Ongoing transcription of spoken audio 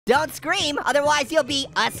Don't scream, otherwise you'll be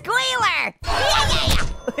a squealer.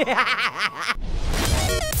 Yeah.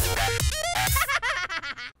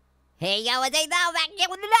 Hey, yo, it's A back again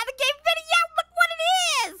with another game video. Look what it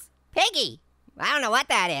is. Piggy. I don't know what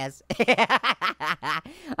that is.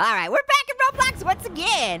 All right, we're back in Roblox once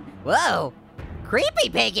again. Whoa, creepy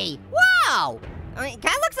Piggy. Whoa. I mean,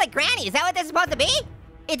 kind of looks like Granny. Is that what this is supposed to be?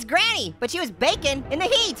 It's Granny, but she was baking in the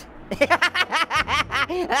heat.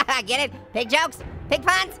 Get it? Pig jokes? Pig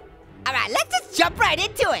puns? All right, let's just jump right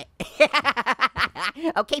into it.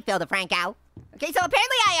 Okay, Phil DeFranco. Okay, so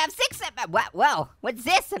apparently I have 6, whoa, what's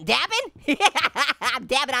this? I'm dabbing? I'm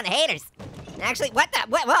dabbing on the haters. Actually, what's all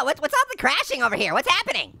the crashing over here? What's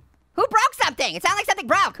happening? Who broke something? It sounds like something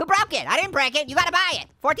broke. Who broke it? I didn't break it. You gotta buy it.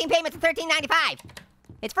 14 payments of $13.95.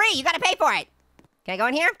 It's free. You gotta pay for it. Can I go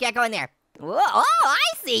in here? Yeah, go in there. Whoa, oh, I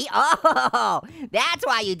see. Oh, that's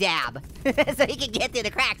why you dab. So you can get through the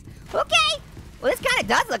cracks. Okay. Well, this kind of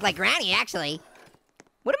does look like Granny, actually.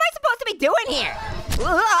 What am I supposed to be doing here?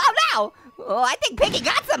 Oh, no. Oh, I think Piggy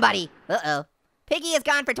got somebody. Uh-oh. Piggy is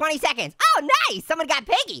gone for 20 seconds. Oh, nice. Someone got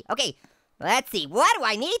Piggy. Okay. Let's see, what do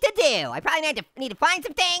I need to do? I probably need to find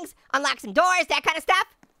some things, unlock some doors, that kind of stuff.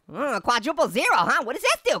 Quadruple zero, huh? What does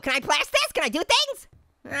this do? Can I blast this? Can I do things?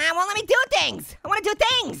 Won't let me do things. I want to do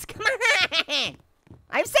things. Come on.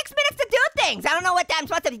 I have 6 minutes to do things. I don't know what I'm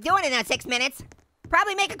supposed to be doing in that 6 minutes.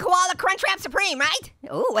 Probably make a koala Crunchwrap Supreme, right?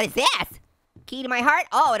 Ooh, what is this? Key to my heart?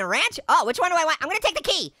 Oh, and a ranch? Oh, which one do I want? I'm gonna take the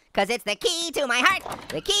key, because it's the key to my heart,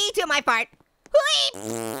 the key to my fart.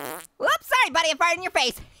 Whoops, sorry, buddy, I farted in your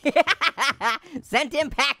face. Sent him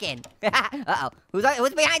packing. Uh-oh,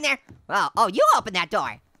 who's behind there? Oh, you opened that door.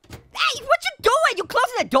 Hey, what you doing? You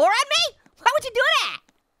closing the door on me? Why would you do that?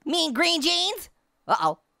 Mean green jeans?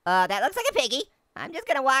 Uh-oh, that looks like a piggy. I'm just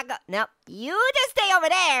gonna walk up. No, you just stay over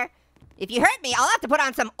there. If you hurt me, I'll have to put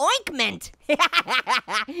on some ointment.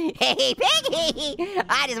 Hey, piggy,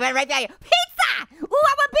 I just went right by you. Pizza! Ooh,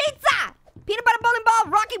 I want pizza! Peanut butter bowling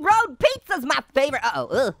ball, Rocky Road pizza's my favorite.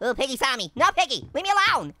 Uh-oh, Piggy saw me. No, Piggy, leave me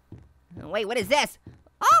alone. Oh, wait, what is this?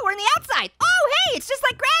 Oh, we're on the outside. Oh, hey, it's just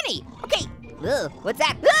like Granny. Okay, what's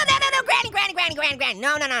that? No, Granny.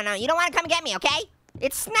 No, you don't want to come get me, okay?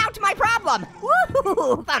 It's snout my problem.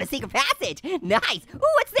 Woo, found a secret passage. Nice.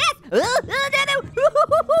 Ooh, what's this? No.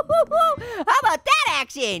 How about that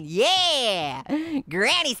action? Yeah,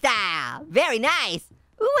 Granny style. Very nice.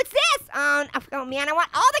 Ooh, what's this? Oh man, I want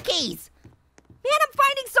all the keys. Man, I'm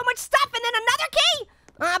finding so much stuff and then another key.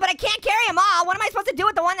 But I can't carry them all. What am I supposed to do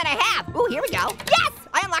with the one that I have? Ooh, here we go. Yes,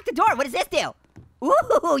 I unlocked the door. What does this do?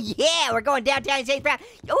 Ooh, yeah, we're going downtown and St. Brown.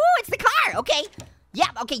 Ooh, it's the car, okay.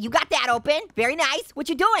 Yep, okay, you got that open. Very nice. What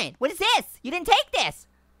you doing? What is this? You didn't take this.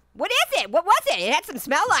 What is it? What was it? It had some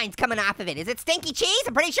smell lines coming off of it. Is it stinky cheese?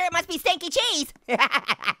 I'm pretty sure it must be stinky cheese.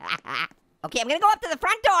 Okay, I'm gonna go up to the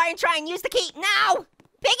front door and try and use the key. No!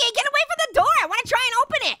 Piggy, get away from the door! I wanna try and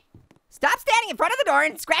open it! Stop standing in front of the door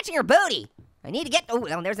and scratching your booty. I need to get,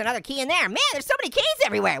 oh, there's another key in there. Man, there's so many keys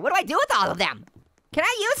everywhere. What do I do with all of them? Can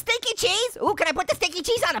I use stinky cheese? Ooh, can I put the stinky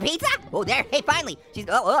cheese on a pizza? Oh, there, hey, finally. She's, ooh.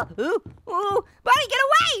 Buddy, get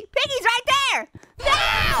away! Piggy's right there!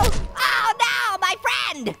 No! Oh, no, my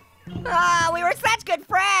friend! Oh, we were such good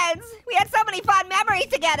friends. We had so many fun memories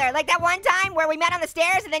together. Like that one time where we met on the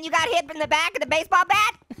stairs and then you got hit in the back with a baseball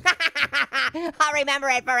bat. I'll remember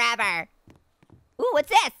it forever. Ooh, what's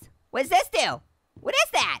this? What does this do? What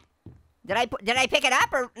is that? Did I pick it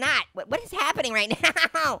up or not? What is happening right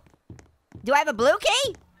now? Do I have a blue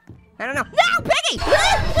key? I don't know. No, Piggy!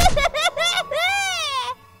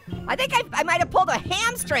 I think I might have pulled a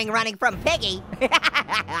hamstring running from Piggy.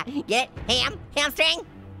 Get it? Hamstring?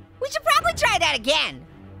 We should probably try that again.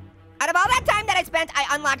 Out of all that time that I spent, I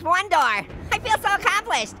unlocked one door. I feel so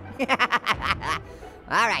accomplished.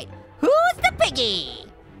 All right, who's the Piggy?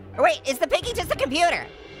 Or wait, is the Piggy just a computer?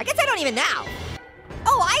 I guess I don't even know.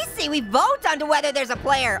 Oh, I see, we vote on to whether there's a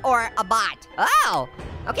player or a bot. Oh,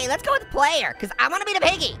 okay, let's go with player, because I want to be the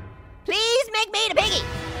Piggy. Please make me the Piggy.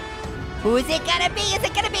 Who is it gonna be? Is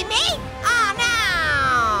it gonna be me? Oh,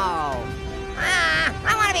 no.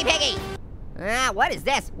 I want to be Piggy. What is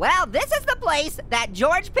this? Well, this is the place that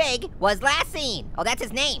George Pig was last seen. Oh, that's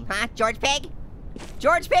his name, huh? George Pig?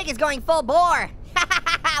 George Pig is going full bore.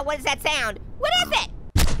 What does that sound? What is it?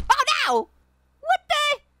 Oh, no.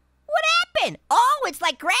 What happened? Oh, it's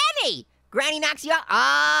like Granny. Granny knocks you out.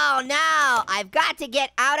 Oh, no. I've got to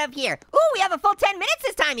get out of here. Ooh, we have a full 10 minutes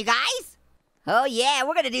this time, you guys. Oh, yeah,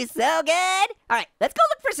 we're going to do so good. All right, let's go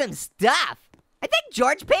look for some stuff. I think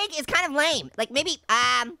George Pig is kind of lame. Like maybe,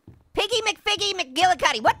 Piggy McFiggy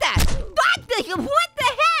McGillicuddy. What the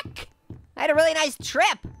heck? I had a really nice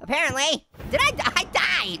trip, apparently. Did I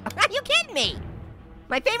die? Are you kidding me?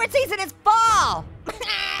 My favorite season is fall.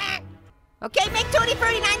 Okay, make Tutti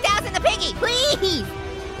Frutti 9000 the piggy, please.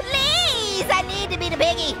 Please, I need to be the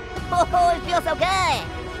piggy. Oh, it feels so good.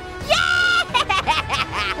 Yeah!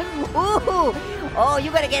 Ooh. Oh,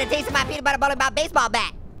 you're gonna get a taste of my peanut butter bowling ball baseball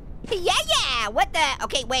bat. Yeah. What the?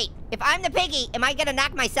 Okay, wait. If I'm the piggy, am I gonna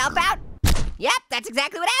knock myself out? Yep, that's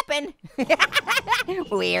exactly what happened.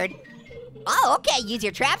 Weird. Oh, okay. Use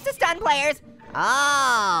your traps to stun players.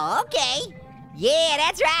 Oh, okay. Yeah,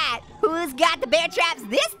 that's right. Who's got the bear traps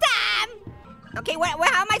this time? Okay,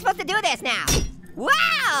 how am I supposed to do this now? Wow,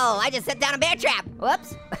 I just set down a bear trap.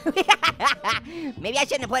 Whoops. Maybe I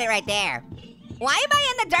shouldn't have put it right there. Why am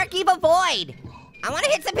I in the dark evil void? I want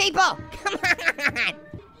to hit some people. Come on.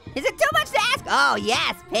 Is it too much to ask? Oh,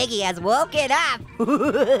 yes, Piggy has woken up.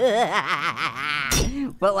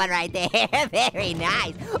 Put one right there. Very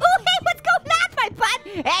nice. Oh, hey, what's going on, my bud?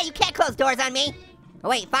 Hey, you can't close doors on me. Oh,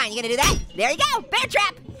 wait, fine, you gonna do that? There you go, bear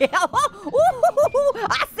trap.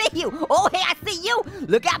 I see you. Oh, hey, I see you.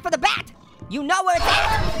 Look out for the bat. You know where it's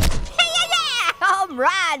at. Yeah. Home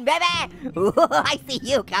run, baby. Ooh, I see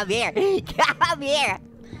you. Come here. Come here.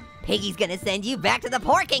 Piggy's gonna send you back to the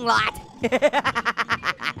parking lot.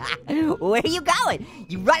 Where are you going?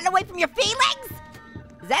 You running away from your feelings?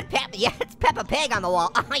 Is that Peppa? Yeah, it's Peppa Pig on the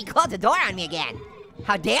wall. Oh, you closed the door on me again.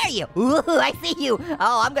 How dare you? Ooh, I see you.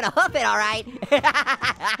 Oh, I'm gonna hoof it, all right. Hey,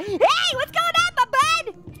 what's going on, my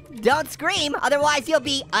bud? Don't scream, otherwise you'll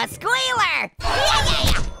be a squealer.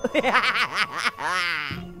 Yeah.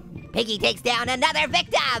 Piggy takes down another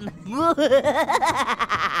victim.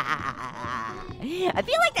 I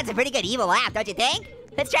feel like that's a pretty good evil laugh, don't you think?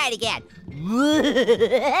 Let's try it again.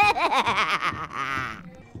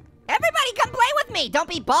 Everybody come play with me. Don't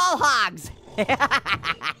be ball hogs.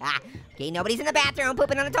 Okay, nobody's in the bathroom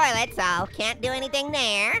pooping on the toilet, so can't do anything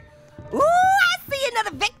there. Ooh, I see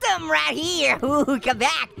another victim right here. Ooh, come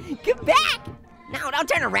back. Come back. No, don't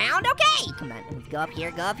turn around, okay? Come on, let's go up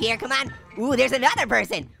here, come on. Ooh, there's another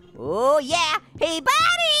person. Oh, yeah. Hey,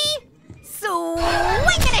 buddy. Swing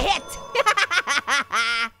and a hit.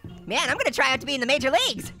 Man, I'm gonna try out to be in the major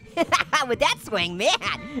leagues. With that swing,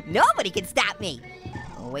 man, nobody can stop me.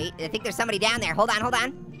 Oh, wait, I think there's somebody down there. Hold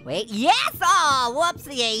on. Wait, yes! Oh,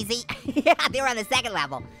 whoopsie-daisy. Yeah, they were on the second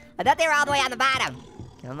level. I thought they were all the way on the bottom.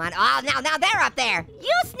 Come on. Oh, now they're up there.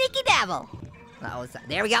 You sneaky devil. Oh, so,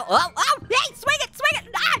 there we go. Oh, hey, swing it.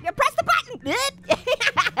 Ah, you press the button.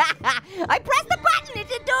 I pressed the button, it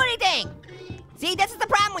didn't do anything. See, this is the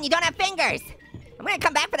problem when you don't have fingers. I'm gonna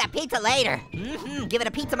come back for that pizza later. Give it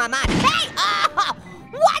a pizza, my man. Hey,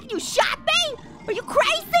 what, you shot me? Are you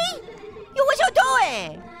crazy? Yo, what you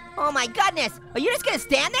doing? Oh my goodness, are you just gonna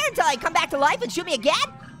stand there until I come back to life and shoot me again?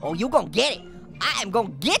 Oh, you gonna get it. I am gonna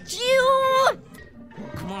get you. Oh,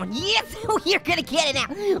 come on, yes, oh, you're gonna get it now.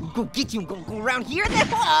 I'm gonna get you, I'm gonna go around here and then,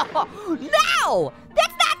 oh, no,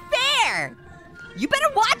 that's not fair. You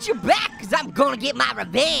better watch your back, cause I'm gonna get my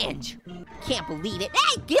revenge. Can't believe it.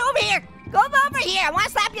 Hey, get over here. Go over here. I wanna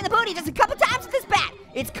slap you in the booty just a couple times with this bat.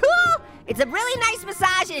 It's cool. It's a really nice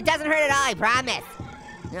massage and it doesn't hurt at all, I promise.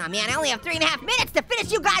 Oh man, I only have 3.5 minutes to finish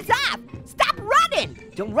you guys off. Stop running.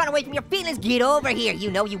 Don't run away from your feelings. Get over here. You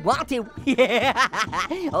know you want to.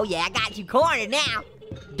 Oh yeah, I got you cornered now.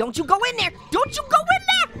 Don't you go in there. Don't you go in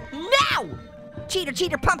there. No.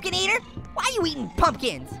 Cheater, pumpkin eater. Why are you eating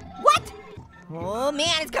pumpkins? What? Oh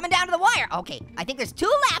man, it's coming down to the wire. Okay, I think there's 2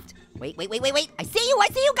 left. Wait. I see you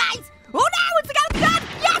guys. Oh no, it's gone.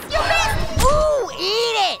 Yes, you missed. Ooh,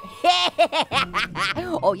 eat it.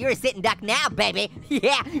 Oh, you're a sitting duck now, baby.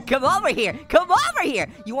 Yeah, come over here.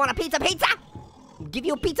 You want a pizza? Give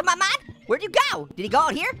you a pizza, my man? Where'd you go? Did he go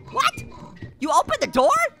out here? What? You opened the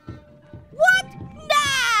door? What?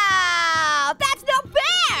 No, that's no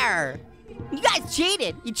fair. You guys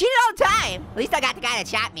cheated. You cheated all the time. At least I got the guy that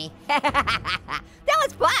shot me. That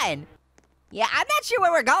was fun. Yeah, I'm not sure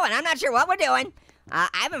where we're going. I'm not sure what we're doing. I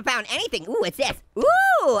haven't found anything. Ooh, what's this?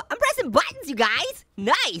 Ooh, I'm pressing buttons, you guys.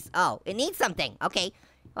 Nice. Oh, it needs something. Okay.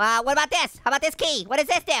 What about this? How about this key? What does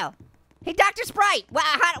this do? Hey, Dr. Sprite, what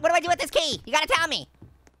do I do with this key? You gotta tell me.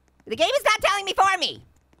 The game is not telling me for me.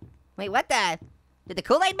 Wait, what the? Did the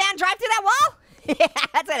Kool-Aid man drive through that wall? Yeah,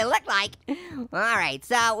 that's what it looked like. All right,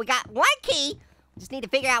 so we got 1 key. Just need to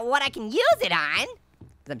figure out what I can use it on.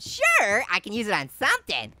 'Cause I'm sure I can use it on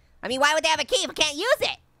something. I mean, why would they have a key if I can't use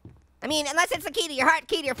it? I mean, unless it's the key to your heart,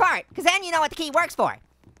 key to your fart, because then you know what the key works for.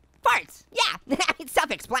 Farts, yeah. It's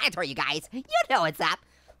self-explanatory, you guys. You know what's up.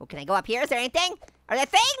 Well, can I go up here? Is there anything? Are there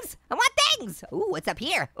things? I want things. Ooh, what's up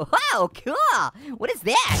here? Whoa, cool. What is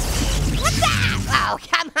this? What's that? Oh,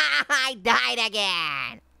 come on, I died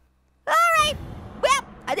again. All right, well,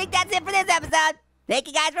 I think that's it for this episode. Thank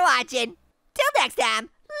you guys for watching. Till next time,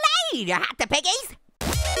 later, hot the piggies.